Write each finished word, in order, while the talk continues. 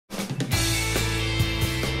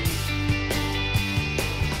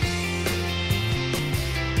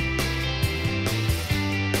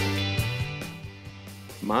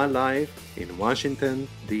my life in Washington,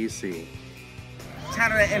 D.C.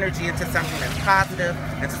 Channel that energy into something that's positive,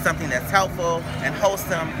 into something that's helpful and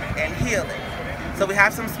wholesome and healing. So we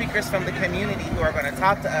have some speakers from the community who are going to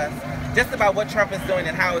talk to us just about what Trump is doing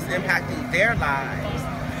and how it's impacting their lives.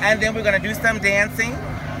 And then we're going to do some dancing.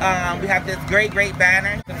 We have this great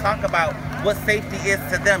banner to talk about what safety is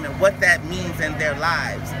to them and what that means in their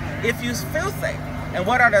lives. If you feel safe, and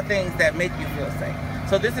what are the things that make you feel safe.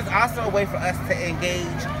 So this is also a way for us to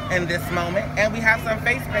engage in this moment, and we have some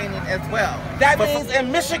face painting as well. That means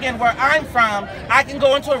in Michigan, where I'm from, I can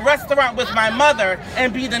go into a restaurant with my mother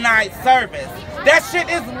and be denied service. That shit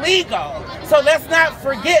is legal. So let's not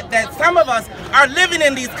forget that some of us are living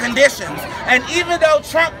in these conditions. And even though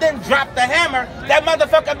Trump didn't drop the hammer, that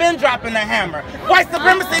motherfucker been dropping the hammer. White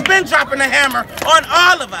supremacy been dropping the hammer on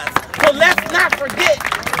all of us. So let's not forget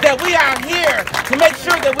that we are here to make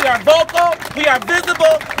sure that we are vocal, we are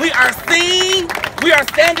visible, we are seen, we are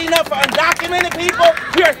standing up for undocumented people,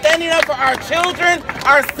 we are standing up for our children,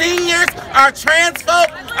 our seniors, our trans folk,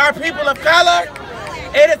 our people of color.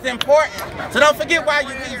 It is important. So don't forget why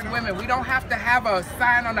you're here. Women, we don't have to have a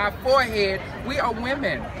sign on our forehead. We are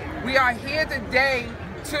women. We are here today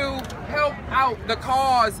to help out the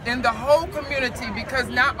cause in the whole community, because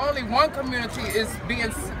not only one community is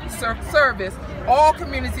being serviced, all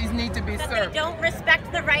communities need to be served. They don't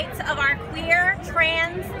respect the rights of our queer and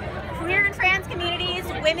trans communities,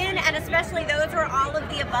 women, and especially those who are all of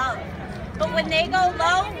the above. But when they go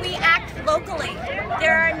low, we act locally.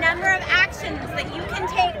 There are a number of actions that you can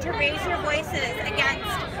take to raise your voices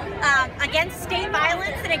against state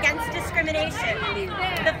violence and against discrimination.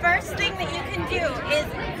 The first thing that you can do is,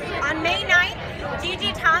 on May 9th,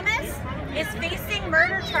 Gigi Thomas is facing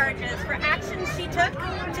murder charges for actions she took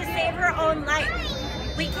to save her own life.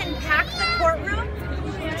 We can pack the courtroom,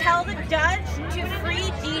 tell the judge to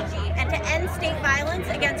free Gigi and to end state violence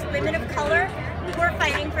against women of color who are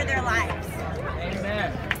fighting for their lives.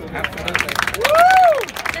 Amen. Absolutely. Woo!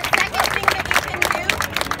 The second thing that you can do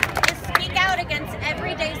is speak out against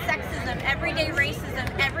everyday sexism, everyday racism,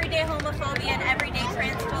 everyday homophobia, and everyday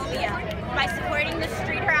transphobia by supporting the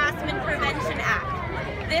Street Harassment Prevention Act.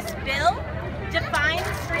 This bill defines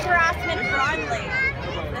street harassment broadly.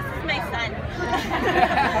 This is my son.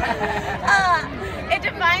 It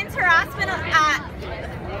defines harassment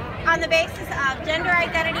on the basis of gender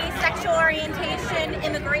identity, sexual orientation,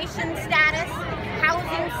 immigration status,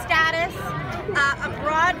 housing status, a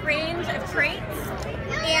broad range of traits,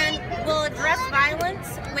 and will address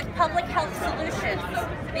violence with public health solutions.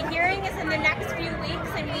 The hearing is in the next few weeks,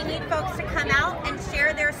 and we need folks to come out and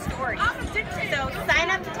share their stories. So sign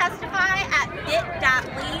up to testify at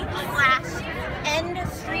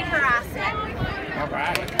bit.ly/endstreetharassment. All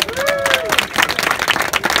right.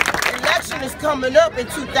 Election is coming up in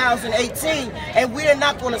 2018, and we are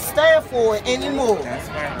not going to stand for it anymore.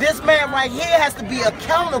 Right. This man right here has to be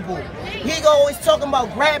accountable. He always talking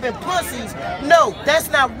about grabbing pussies. No, that's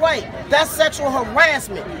not right. That's sexual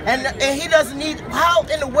harassment. And he doesn't need, how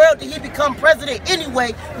in the world did he become president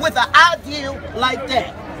anyway with an ideal like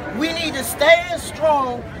that? We need to stand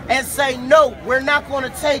strong and say, no, we're not going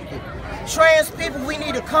to take it. Trans people, we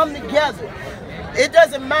need to come together. It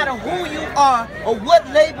doesn't matter who you are or what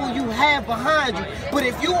label you have behind you, but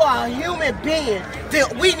if you are a human being, then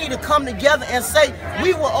we need to come together and say,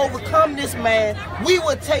 we will overcome this man. We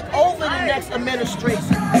will take over the next administration.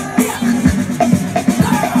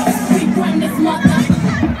 We run this mother.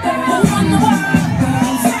 Who run the world?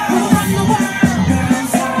 Girls. Who run the world?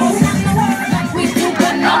 Girls. Who run the world? Like we do,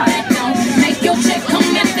 but no, they don't. Make your chick come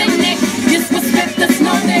at the neck. Disrespect us,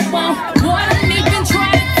 no, they won't.